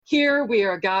Here we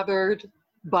are gathered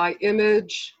by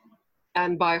image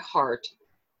and by heart.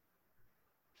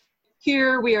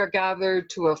 Here we are gathered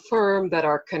to affirm that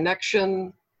our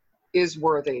connection is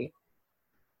worthy,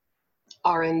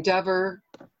 our endeavor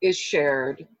is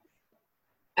shared,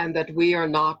 and that we are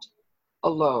not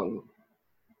alone.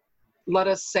 Let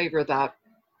us savor that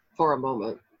for a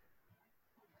moment.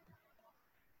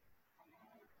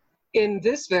 In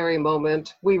this very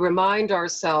moment, we remind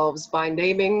ourselves by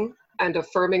naming and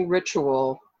affirming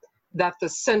ritual that the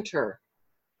center,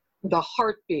 the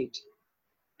heartbeat,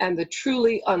 and the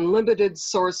truly unlimited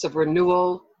source of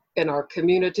renewal in our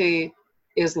community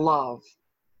is love.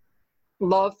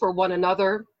 Love for one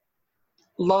another,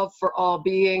 love for all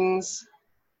beings,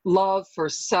 love for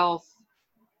self,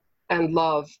 and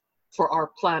love for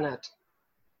our planet.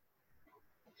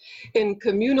 In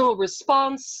communal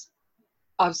response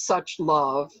of such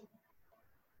love,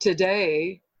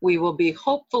 today we will be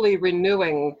hopefully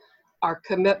renewing our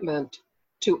commitment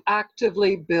to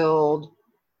actively build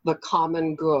the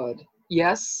common good.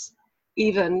 Yes,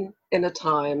 even in a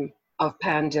time of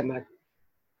pandemic.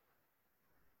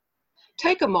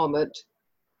 Take a moment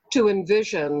to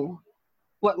envision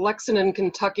what Lexington,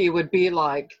 Kentucky would be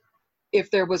like if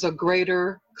there was a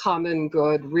greater common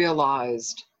good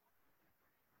realized.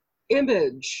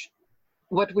 Image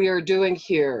what we are doing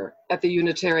here at the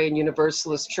Unitarian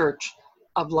Universalist Church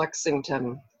of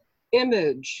Lexington.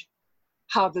 Image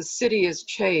how the city is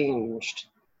changed.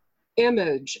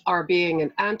 Image our being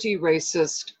an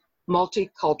anti-racist,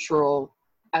 multicultural,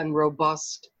 and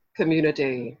robust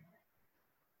community.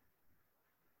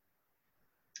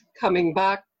 Coming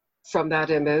back from that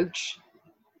image,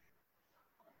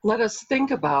 let us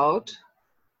think about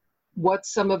what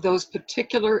some of those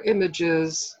particular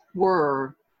images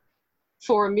were.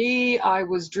 For me, I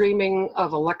was dreaming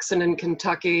of a Lexington,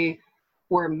 Kentucky,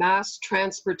 where mass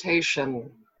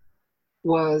transportation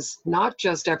was not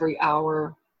just every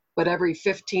hour, but every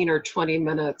 15 or 20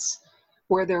 minutes,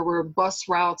 where there were bus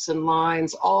routes and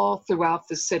lines all throughout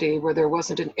the city, where there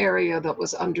wasn't an area that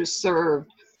was underserved,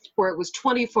 where it was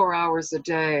 24 hours a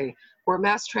day, where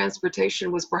mass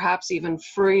transportation was perhaps even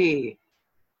free,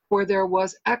 where there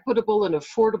was equitable and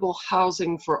affordable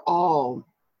housing for all,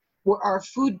 where our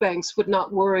food banks would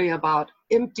not worry about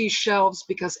empty shelves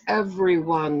because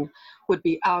everyone would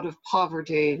be out of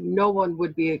poverty, no one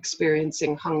would be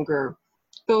experiencing hunger.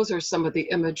 Those are some of the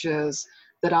images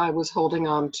that I was holding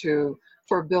on to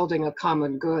for building a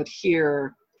common good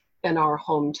here in our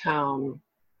hometown.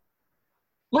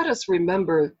 Let us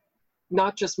remember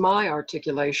not just my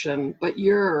articulation, but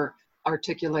your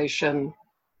articulation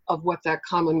of what that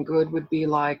common good would be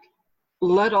like.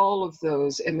 Let all of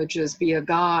those images be a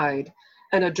guide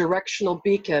and a directional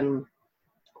beacon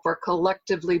for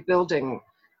collectively building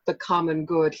the common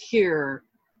good here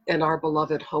in our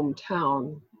beloved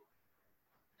hometown.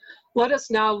 Let us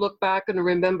now look back and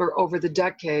remember over the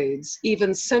decades,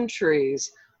 even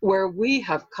centuries, where we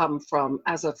have come from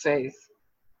as a faith.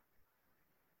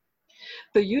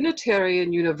 The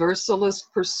Unitarian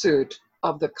Universalist pursuit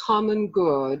of the common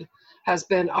good has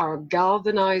been our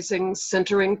galvanizing,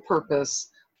 centering purpose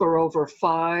for over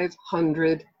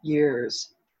 500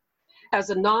 years. As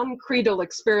a non-creedal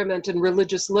experiment in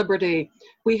religious liberty,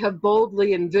 we have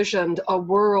boldly envisioned a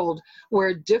world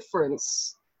where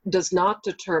difference does not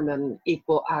determine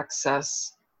equal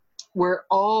access, where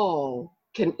all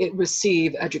can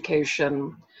receive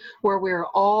education, where we're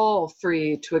all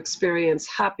free to experience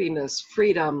happiness,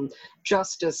 freedom,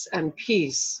 justice, and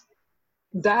peace.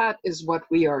 That is what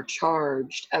we are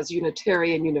charged as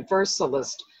Unitarian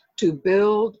Universalists to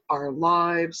build our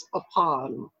lives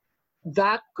upon.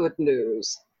 That good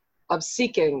news of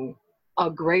seeking a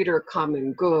greater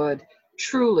common good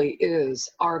truly is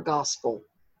our gospel.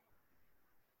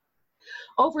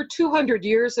 Over 200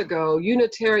 years ago,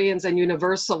 Unitarians and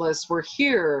Universalists were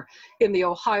here in the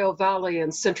Ohio Valley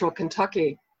in central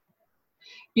Kentucky.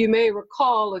 You may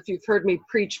recall, if you've heard me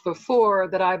preach before,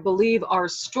 that I believe our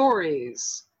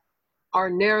stories, our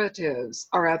narratives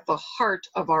are at the heart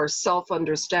of our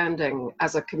self-understanding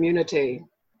as a community.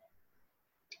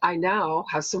 I now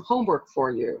have some homework for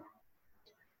you.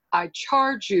 I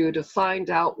charge you to find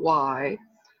out why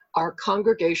our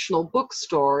congregational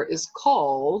bookstore is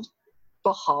called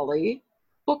the Holly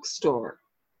Bookstore.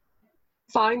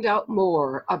 Find out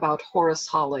more about Horace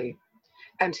Holly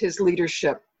and his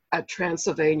leadership at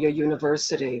Transylvania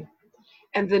University,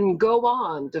 and then go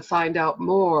on to find out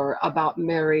more about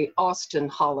Mary Austin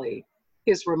Holly,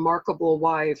 his remarkable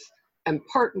wife and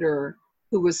partner,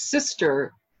 who was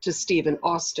sister to Stephen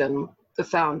Austin, the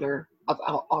founder of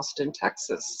Austin,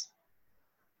 Texas.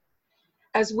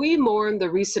 As we mourn the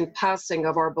recent passing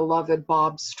of our beloved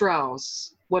Bob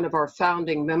Strauss, one of our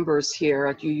founding members here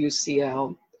at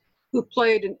UUCL, who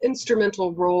played an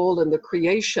instrumental role in the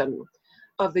creation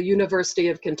of the University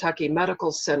of Kentucky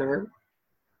Medical Center,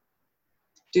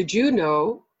 did you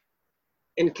know,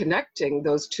 in connecting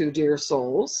those two dear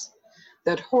souls,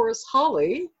 that Horace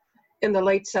Holly in the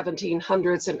late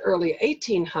 1700s and early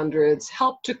 1800s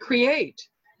helped to create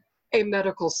a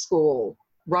medical school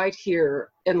right here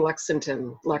in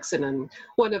Lexington,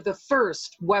 one of the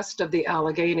first west of the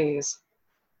Alleghenies.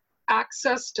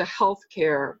 Access to health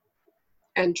care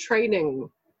and training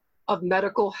of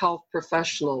medical health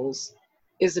professionals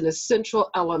is an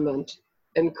essential element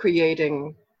in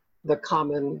creating the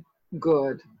common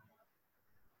good.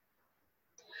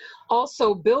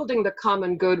 Also, building the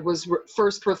common good was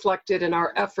first reflected in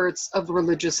our efforts of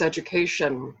religious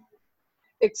education.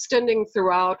 Extending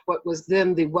throughout what was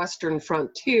then the Western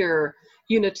frontier,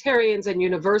 Unitarians and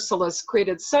Universalists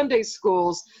created Sunday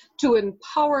schools to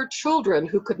empower children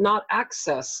who could not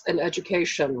access an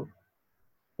education.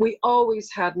 We always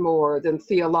had more than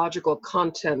theological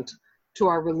content to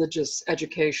our religious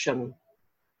education.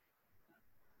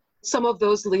 Some of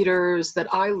those leaders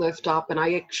that I lift up, and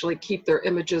I actually keep their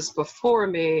images before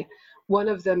me, one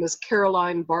of them is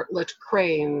Caroline Bartlett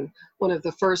Crane, one of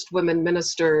the first women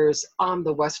ministers on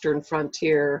the Western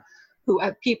frontier, who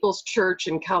at People's Church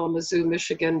in Kalamazoo,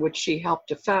 Michigan, which she helped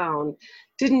to found,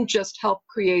 didn't just help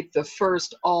create the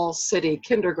first all-city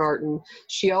kindergarten,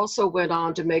 she also went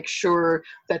on to make sure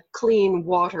that clean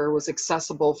water was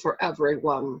accessible for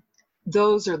everyone.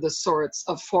 Those are the sorts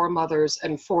of foremothers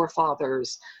and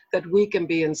forefathers that we can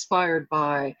be inspired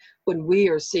by when we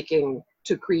are seeking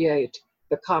to create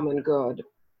the common good.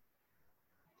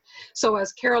 So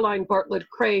as Caroline Bartlett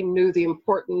Crane knew the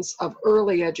importance of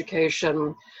early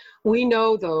education, we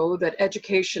know, though, that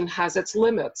education has its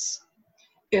limits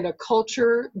in a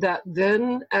culture that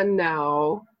then and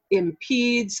now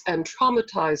impedes and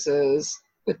traumatizes,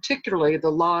 particularly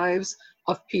the lives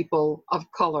of people of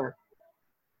color.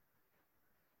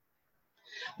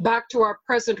 Back to our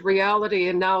present reality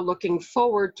and now looking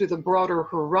forward to the broader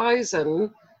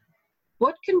horizon,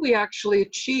 what can we actually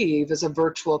achieve as a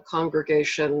virtual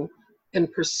congregation in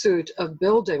pursuit of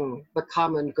building the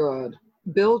common good,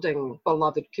 building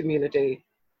beloved community?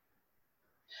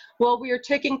 Well, we are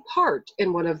taking part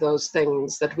in one of those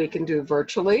things that we can do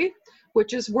virtually,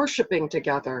 which is worshiping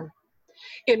together.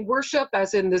 In worship,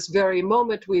 as in this very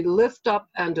moment, we lift up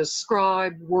and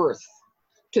ascribe worth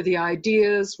to the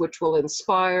ideas which will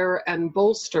inspire and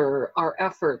bolster our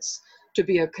efforts to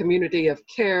be a community of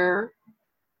care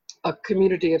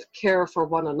for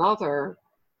one another,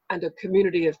 and a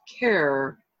community of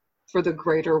care for the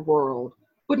greater world.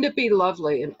 Wouldn't it be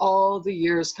lovely in all the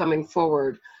years coming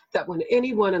forward that when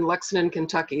anyone in Lexington,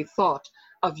 Kentucky thought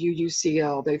of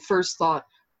UUCL, they first thought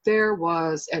there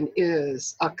was and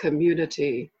is a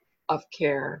community of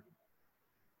care.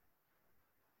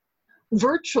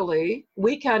 Virtually,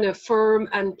 we can affirm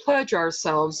and pledge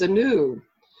ourselves anew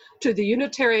to the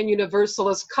Unitarian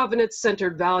Universalist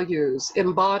covenant-centered values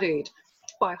embodied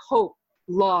by hope,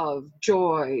 love,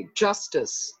 joy,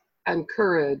 justice, and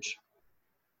courage.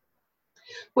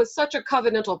 With such a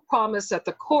covenantal promise at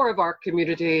the core of our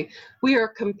community, we are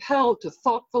compelled to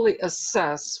thoughtfully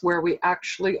assess where we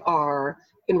actually are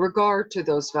in regard to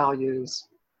those values.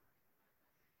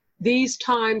 These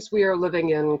times we are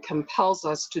living in compels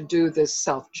us to do this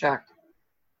self-check.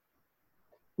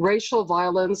 Racial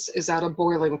violence is at a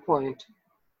boiling point,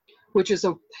 which is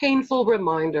a painful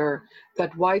reminder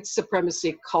that white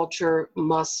supremacy culture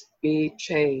must be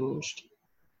changed.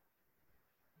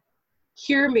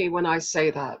 Hear me when I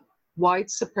say that. White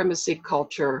supremacy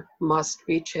culture must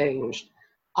be changed.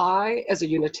 I, as a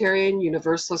Unitarian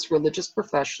Universalist religious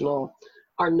professional,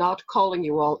 are not calling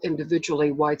you all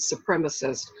individually white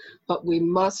supremacists, but we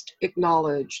must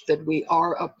acknowledge that we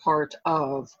are a part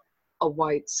of a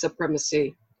white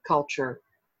supremacy culture.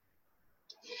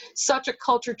 Such a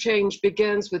culture change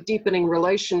begins with deepening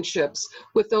relationships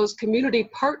with those community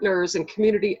partners and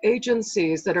community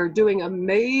agencies that are doing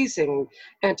amazing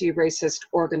anti-racist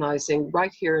organizing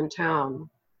right here in town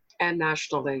and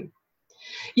nationally.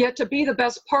 Yet to be the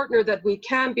best partner that we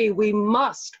can be, we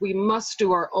must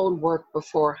do our own work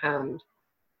beforehand.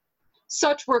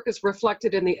 Such work is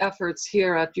reflected in the efforts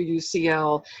here at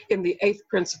UUCL in the 8th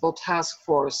Principle Task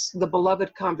Force, the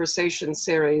Beloved Conversation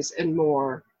series, and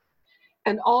more.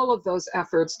 And all of those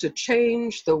efforts to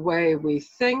change the way we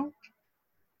think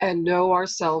and know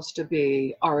ourselves to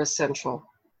be are essential.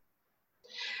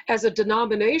 As a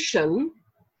denomination,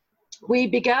 we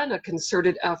began a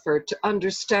concerted effort to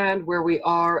understand where we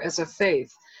are as a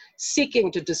faith,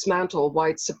 seeking to dismantle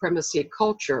white supremacy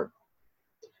culture.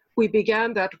 We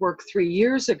began that work 3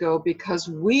 years ago because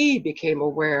we became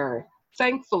aware,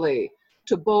 thankfully,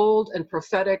 to bold and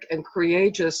prophetic and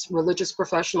courageous religious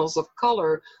professionals of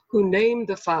color who named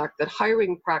the fact that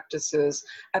hiring practices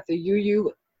at the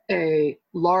UUA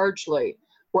largely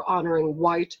were honoring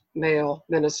white male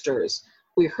ministers.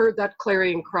 We heard that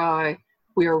clarion cry.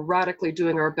 We are radically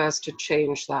doing our best to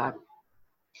change that.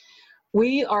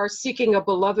 We are seeking a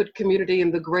beloved community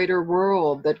in the greater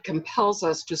world that compels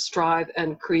us to strive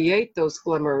and create those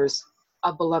glimmers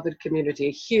of beloved community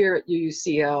here at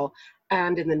UUCL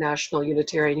and in the National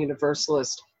Unitarian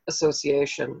Universalist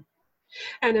Association.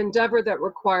 An endeavor that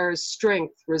requires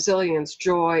strength, resilience,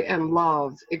 joy, and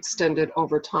love extended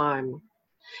over time.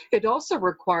 It also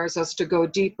requires us to go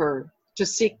deeper, to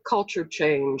seek culture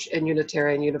change in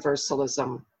Unitarian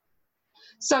Universalism.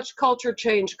 Such culture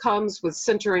change comes with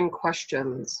centering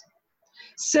questions.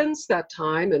 Since that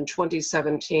time, in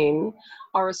 2017,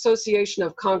 our Association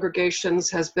of Congregations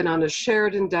has been on a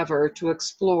shared endeavor to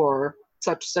explore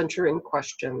such centering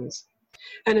questions,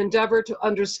 an endeavor to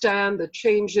understand the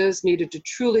changes needed to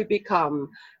truly become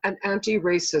an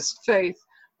anti-racist faith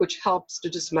which helps to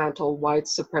dismantle white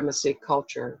supremacy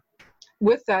culture.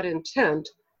 With that intent,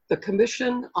 the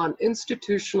Commission on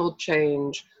Institutional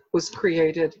Change was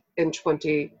created in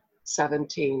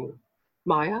 2017.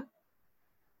 Maya?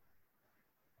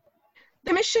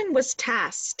 The mission was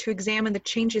tasked to examine the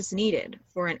changes needed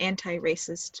for an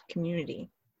anti-racist community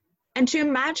and to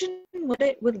imagine what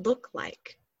it would look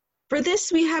like. For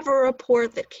this, we have a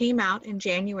report that came out in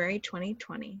January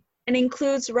 2020 and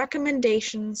includes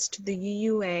recommendations to the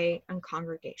UUA and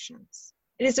congregations.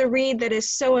 It is a read that is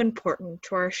so important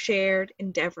to our shared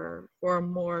endeavor for a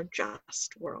more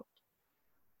just world.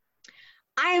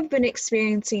 I have been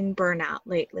experiencing burnout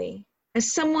lately.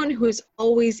 As someone who is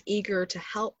always eager to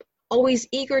help, always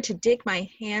eager to dig my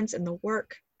hands in the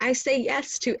work, I say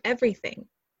yes to everything.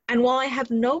 And while I have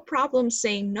no problem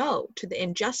saying no to the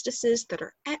injustices that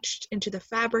are etched into the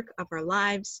fabric of our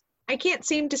lives, I can't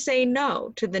seem to say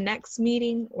no to the next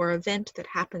meeting or event that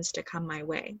happens to come my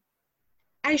way.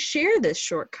 I share this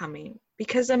shortcoming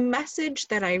because a message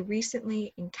that I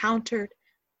recently encountered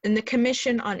in the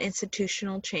Commission on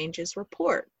Institutional Change's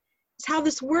report is how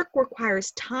this work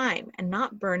requires time and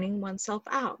not burning oneself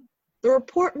out. The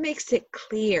report makes it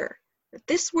clear that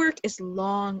this work is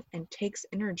long and takes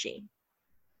energy.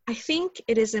 I think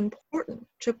it is important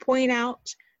to point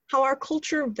out how our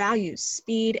culture values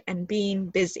speed and being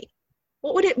busy.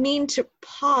 What would it mean to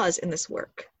pause in this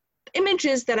work? The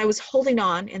images that I was holding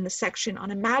on in the section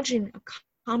on imagining a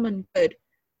common good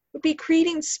would be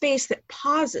creating space that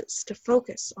pauses to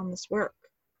focus on this work,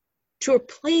 to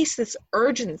replace this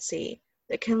urgency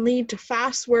that can lead to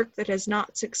fast work that is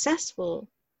not successful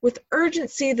with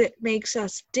urgency that makes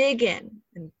us dig in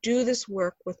and do this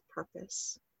work with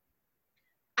purpose.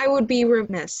 I would be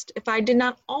remiss if I did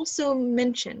not also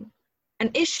mention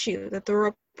an issue that the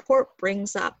report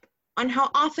brings up on how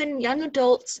often young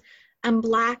adults and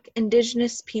Black,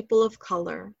 Indigenous people of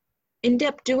color end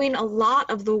up doing a lot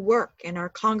of the work in our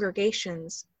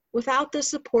congregations without the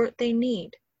support they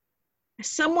need. As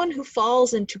someone who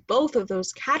falls into both of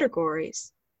those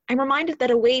categories, I'm reminded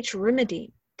that a way to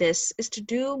remedy this is to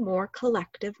do more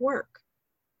collective work.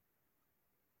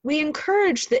 We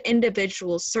encourage the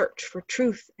individual search for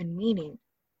truth and meaning,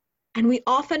 and we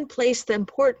often place the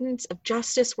importance of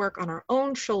justice work on our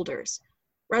own shoulders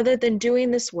rather than doing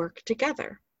this work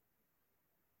together.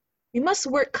 We must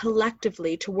work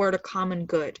collectively toward a common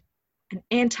good, an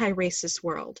anti-racist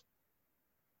world.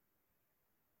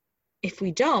 If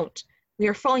we don't, we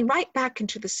are falling right back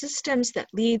into the systems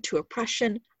that lead to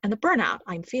oppression and the burnout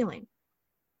I'm feeling.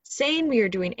 Saying we are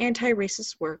doing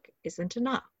anti-racist work isn't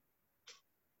enough.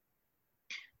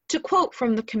 To quote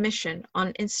from the Commission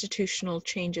on Institutional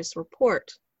Change's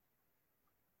report,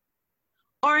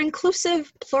 our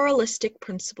inclusive, pluralistic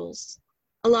principles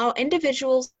allow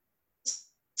individuals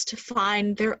to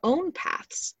find their own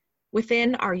paths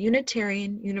within our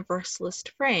Unitarian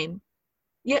Universalist frame,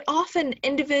 yet often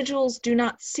individuals do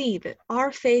not see that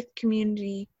our faith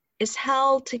community is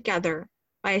held together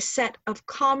by a set of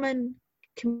common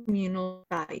communal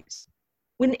values.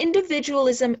 When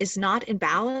individualism is not in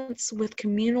balance with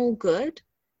communal good,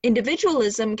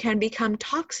 individualism can become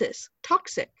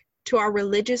toxic to our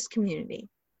religious community.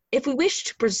 If we wish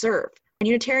to preserve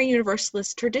Unitarian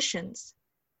Universalist traditions,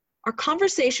 our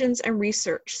conversations and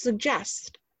research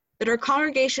suggest that our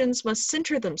congregations must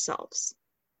center themselves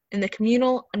in the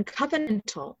communal and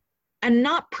covenantal, and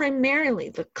not primarily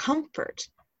the comfort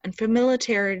and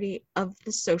familiarity of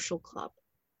the social club.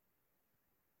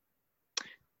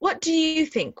 What do you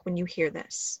think when you hear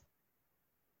this?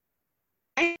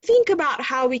 I think about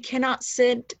how we cannot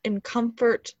sit in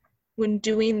comfort when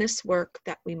doing this work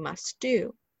that we must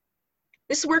do.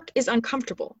 This work is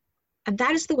uncomfortable, and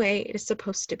that is the way it is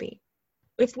supposed to be.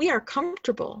 If we are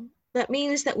comfortable, that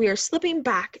means that we are slipping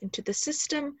back into the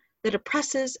system that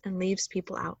oppresses and leaves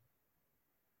people out.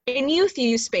 In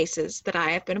youth spaces that I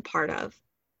have been a part of,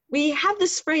 we have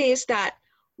this phrase that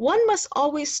one must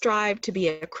always strive to be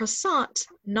a croissant,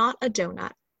 not a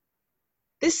donut.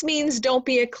 This means don't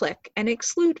be a clique and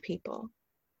exclude people.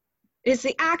 It is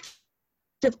the act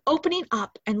of opening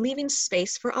up and leaving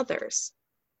space for others.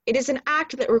 It is an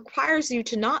act that requires you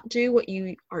to not do what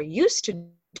you are used to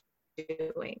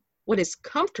doing, what is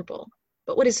comfortable,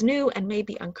 but what is new and may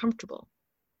be uncomfortable.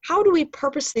 How do we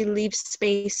purposely leave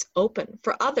space open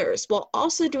for others while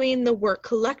also doing the work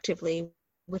collectively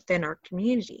within our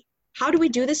community? How do we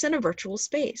do this in a virtual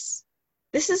space?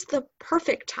 This is the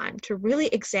perfect time to really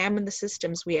examine the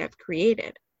systems we have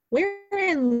created. Where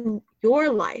in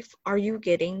your life are you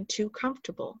getting too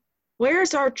comfortable? Where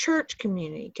is our church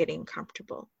community getting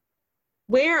comfortable?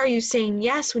 Where are you saying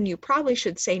yes when you probably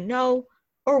should say no?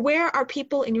 Or where are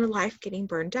people in your life getting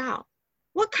burned out?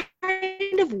 What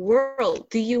kind of world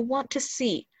do you want to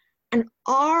see? And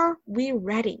are we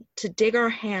ready to dig our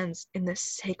hands in this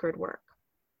sacred work?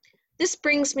 This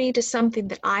brings me to something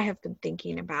that I have been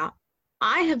thinking about.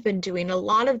 I have been doing a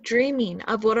lot of dreaming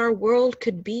of what our world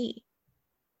could be,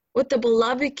 what the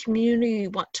beloved community we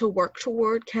want to work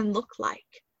toward can look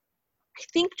like. I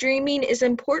think dreaming is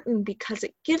important because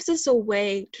it gives us a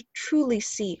way to truly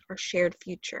see our shared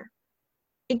future.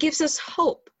 It gives us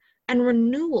hope and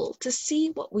renewal to see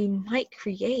what we might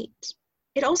create.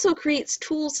 It also creates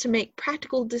tools to make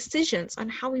practical decisions on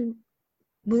how we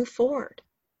move forward.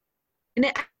 In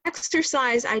an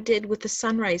exercise I did with the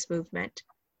Sunrise Movement,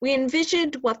 we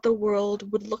envisioned what the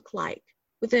world would look like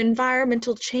with the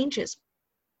environmental changes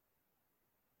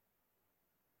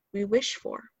we wish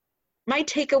for. My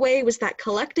takeaway was that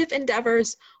collective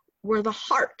endeavors were the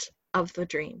heart of the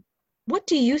dream. What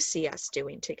do you see us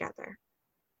doing together?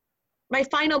 My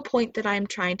final point that I am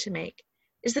trying to make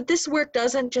is that this work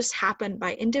doesn't just happen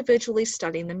by individually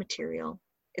studying the material.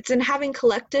 It's in having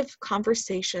collective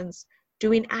conversations,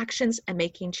 doing actions, and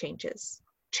making changes.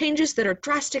 Changes that are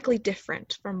drastically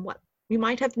different from what we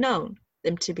might have known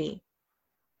them to be,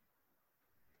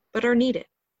 but are needed.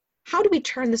 How do we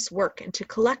turn this work into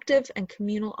collective and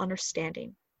communal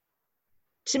understanding?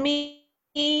 To me,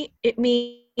 it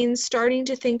means starting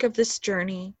to think of this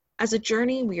journey as a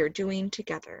journey we are doing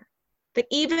together. That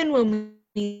even when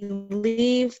we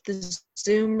leave the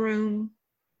Zoom room,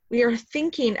 we are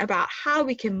thinking about how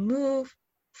we can move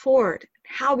forward,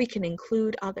 how we can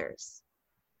include others.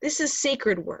 This is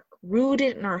sacred work,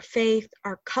 rooted in our faith,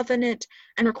 our covenant,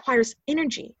 and requires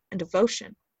energy and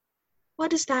devotion.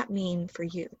 What does that mean for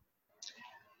you?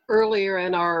 Earlier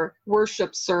in our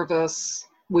worship service,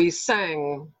 we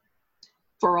sang,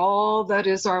 "For all that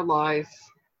is our life,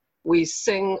 we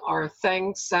sing our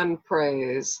thanks and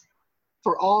praise,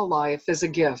 for all life is a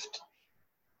gift,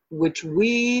 which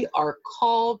we are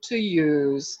called to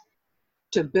use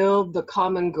to build the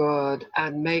common good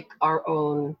and make our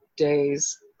own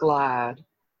days glad."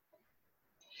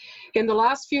 In the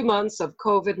last few months of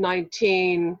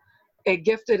COVID-19, a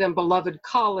gifted and beloved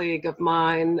colleague of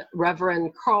mine,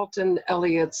 Reverend Carlton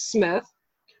Elliott Smith,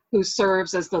 who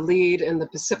serves as the lead in the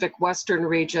Pacific Western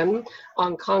region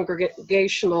on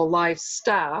Congregational Life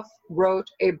staff, wrote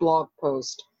a blog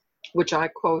post, which I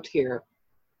quote here.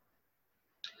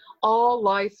 "All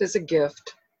life is a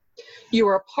gift. You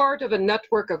are part of a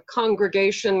network of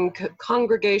congregations,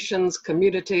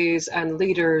 communities, and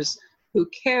leaders who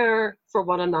care for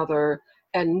one another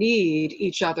and need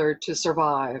each other to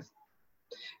survive.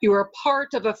 You are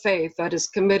part of a faith that is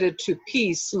committed to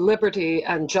peace, liberty,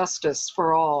 and justice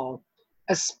for all,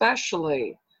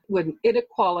 especially when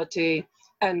inequality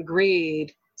and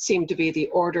greed seem to be the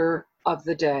order of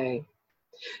the day.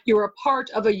 You are part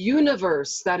of a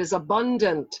universe that is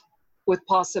abundant with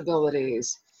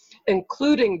possibilities,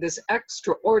 including this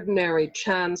extraordinary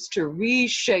chance to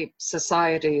reshape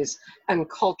societies and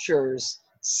cultures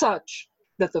such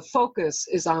that the focus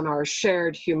is on our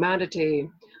shared humanity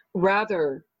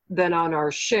rather than on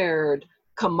our shared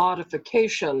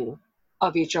commodification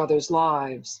of each other's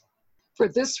lives. For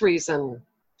this reason,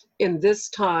 in this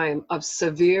time of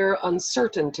severe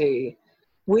uncertainty,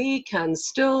 we can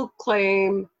still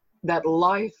claim that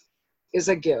life is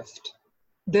a gift.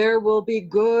 There will be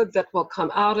good that will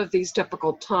come out of these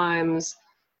difficult times,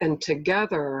 and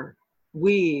together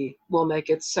we will make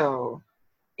it so,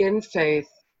 in faith,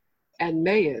 and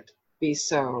may it be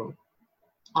so.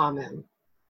 Amen."